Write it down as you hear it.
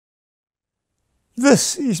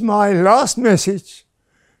This is my last message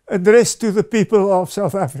addressed to the people of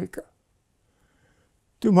South Africa.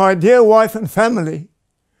 To my dear wife and family,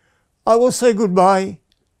 I will say goodbye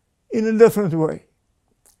in a different way.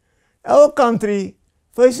 Our country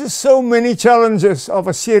faces so many challenges of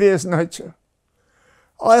a serious nature.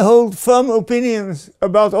 I hold firm opinions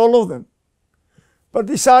about all of them, but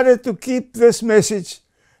decided to keep this message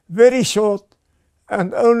very short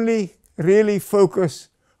and only really focus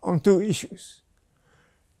on two issues,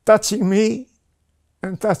 touching me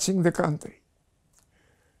and touching the country.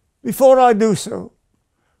 Before I do so,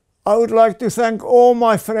 I would like to thank all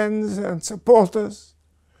my friends and supporters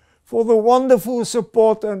for the wonderful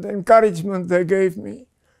support and encouragement they gave me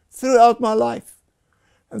throughout my life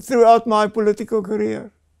and throughout my political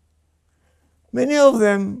career. Many of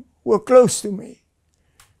them were close to me,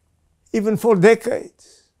 even for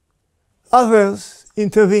decades. Others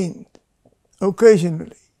intervened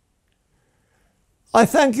occasionally. I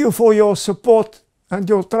thank you for your support and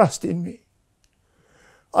your trust in me.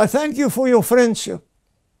 I thank you for your friendship.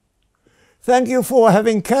 Thank you for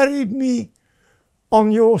having carried me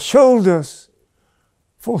on your shoulders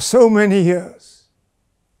for so many years.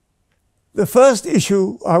 The first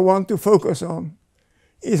issue I want to focus on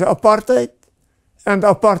is apartheid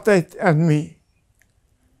and me.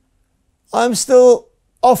 I'm still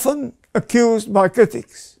often accused by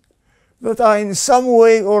critics that I in some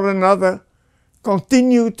way or another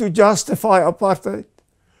continue to justify apartheid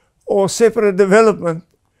or separate development,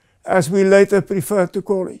 as we later prefer to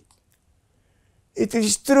call it. It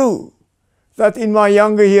is true that in my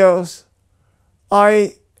younger years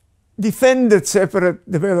I defended separate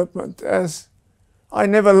development, as I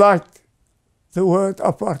never liked the word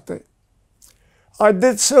apartheid. I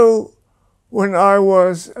did so when I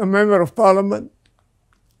was a member of parliament,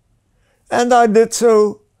 and I did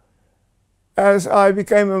so as I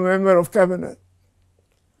became a member of cabinet.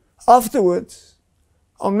 Afterwards,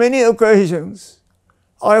 on many occasions,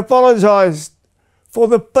 I apologized for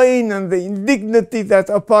the pain and the indignity that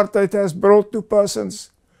apartheid has brought to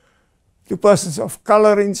persons of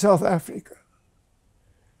color in South Africa.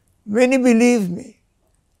 Many believed me,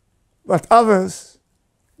 but others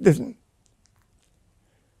didn't.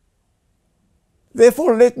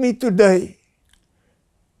 Therefore, let me today,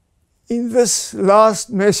 in this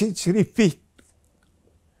last message, repeat: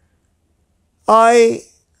 I,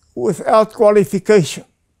 without qualification,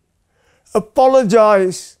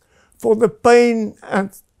 apologize for the pain and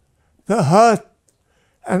the hurt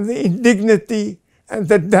and the indignity and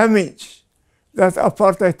the damage that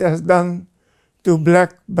apartheid has done to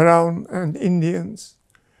black, brown, and Indians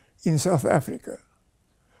in South Africa.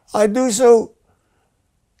 I do so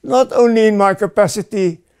not only in my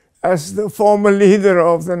capacity as the former leader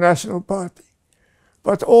of the National Party,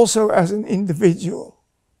 but also as an individual.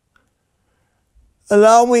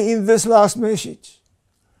 Allow me in this last message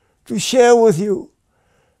to share with you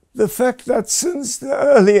the fact that since the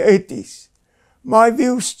early 80s, my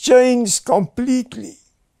views changed completely.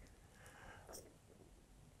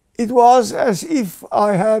 It was as if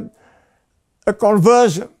I had a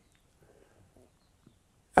conversion,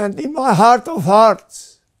 and in my heart of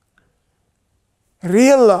hearts,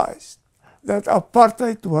 realized that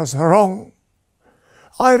apartheid was wrong.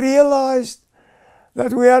 I realized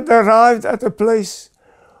that we had arrived at a place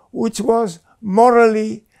which was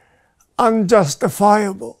morally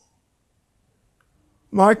unjustifiable.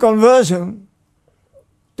 My conversion,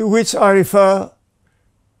 to which I refer,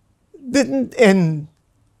 didn't end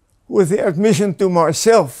with the admission to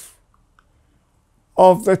myself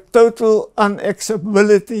of the total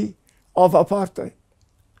unacceptability of apartheid.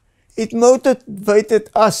 It motivated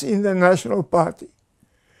us in the National Party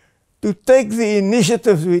to take the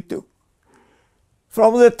initiatives we took.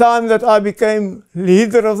 From the time that I became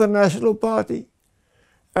leader of the National Party,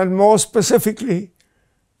 and more specifically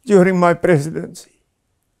during my presidency.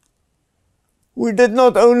 We did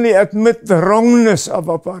not only admit the wrongness of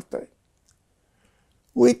apartheid,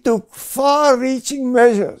 we took far-reaching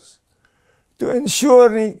measures to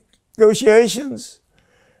ensure negotiations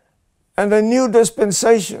and a new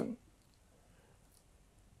dispensation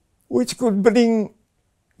which could bring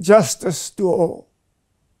justice to all.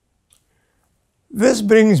 This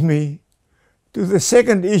brings me to the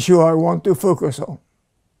second issue I want to focus on.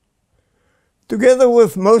 Together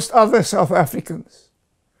with most other South Africans,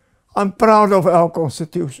 I'm proud of our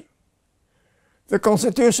Constitution. The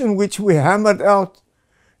Constitution which we hammered out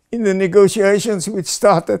in the negotiations which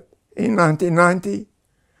started in 1990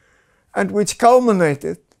 and which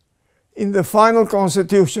culminated in the final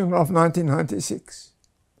Constitution of 1996.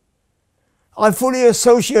 I fully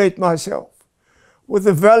associate myself with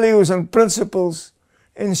the values and principles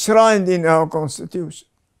enshrined in our Constitution.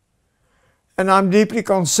 And I'm deeply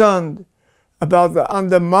concerned about the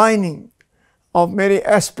undermining of many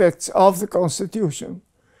aspects of the Constitution,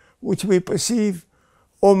 which we perceive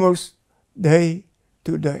almost day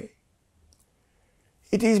to day.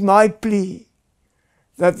 It is my plea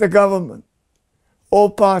that the government,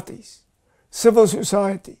 all parties, civil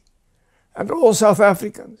society, and all South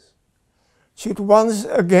Africans should once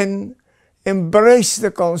again embrace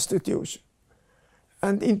the Constitution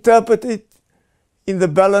and interpret it in the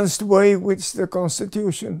balanced way which the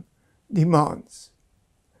Constitution demands.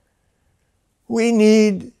 We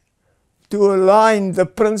need to align the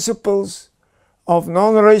principles of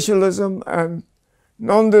non-racialism and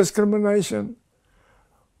non-discrimination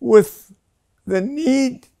with the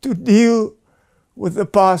need to deal with the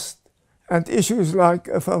past and issues like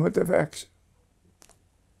affirmative action.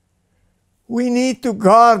 We need to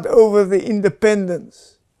guard over the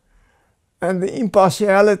independence and the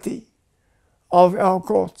impartiality of our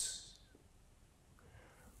courts.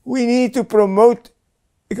 We need to promote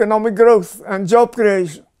economic growth and job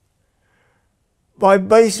creation by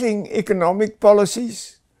basing economic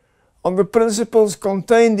policies on the principles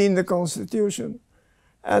contained in the Constitution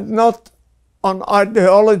and not on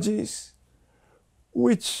ideologies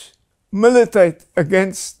which militate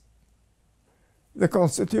against the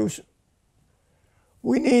Constitution.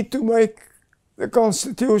 We need to make the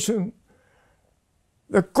Constitution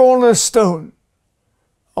the cornerstone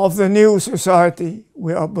of the new society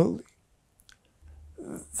we are building.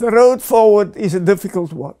 The road forward is a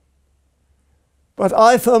difficult one, but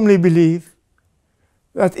I firmly believe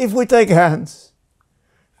that if we take hands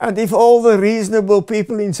and if all the reasonable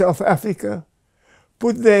people in South Africa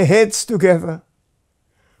put their heads together,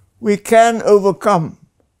 we can overcome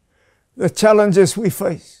the challenges we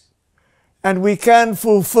face and we can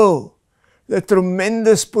fulfill the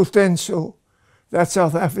tremendous potential that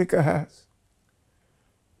South Africa has.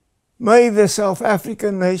 May the South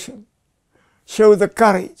African nation show the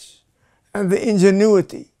courage and the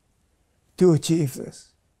ingenuity to achieve this.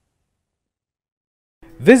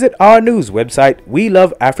 Visit our news website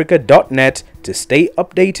weloveafrica.net to stay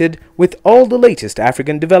updated with all the latest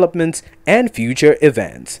African developments and future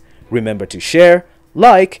events. Remember to share,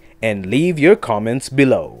 like, and leave your comments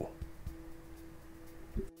below.